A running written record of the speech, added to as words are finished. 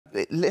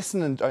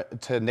Listening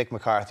to Nick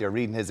McCarthy or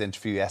reading his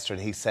interview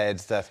yesterday, he said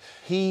that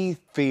he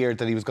feared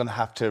that he was going to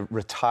have to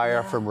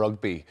retire from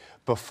rugby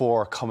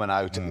before coming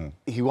out.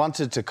 He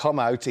wanted to come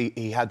out.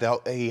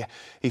 He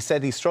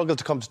said he struggled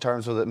to come to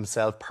terms with it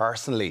himself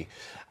personally.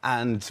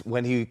 And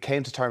when he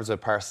came to terms with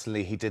it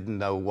personally, he didn't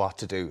know what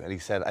to do. And he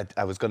said,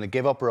 I was going to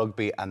give up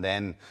rugby and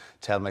then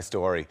tell my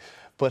story.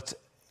 But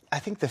I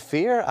think the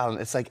fear,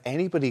 Alan, it's like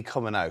anybody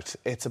coming out.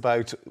 It's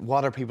about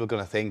what are people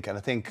going to think. And I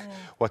think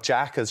what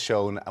Jack has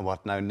shown and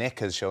what now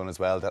Nick has shown as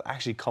well, that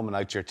actually coming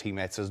out to your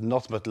teammates, there's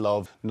nothing but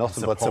love,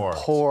 nothing but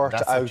support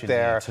out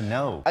there. To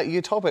know.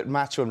 You talk about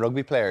macho and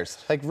rugby players.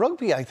 Like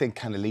rugby, I think,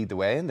 kind of lead the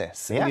way in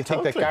this. Yeah, you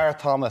think that Gareth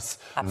Thomas,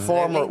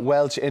 former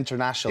Welsh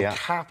international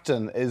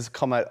captain, is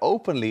come out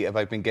openly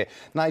about being gay.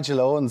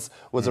 Nigel Owens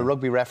was a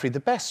rugby referee, the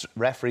best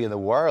referee in the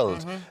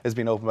world, has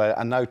been open about it,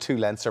 and now 2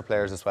 Leinster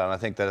players as well. And I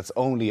think that it's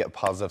only a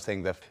positive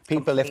thing that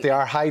people, if they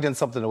are hiding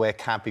something away, it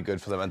can't be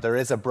good for them. And there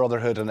is a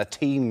brotherhood and a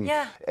team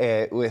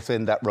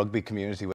within that rugby community.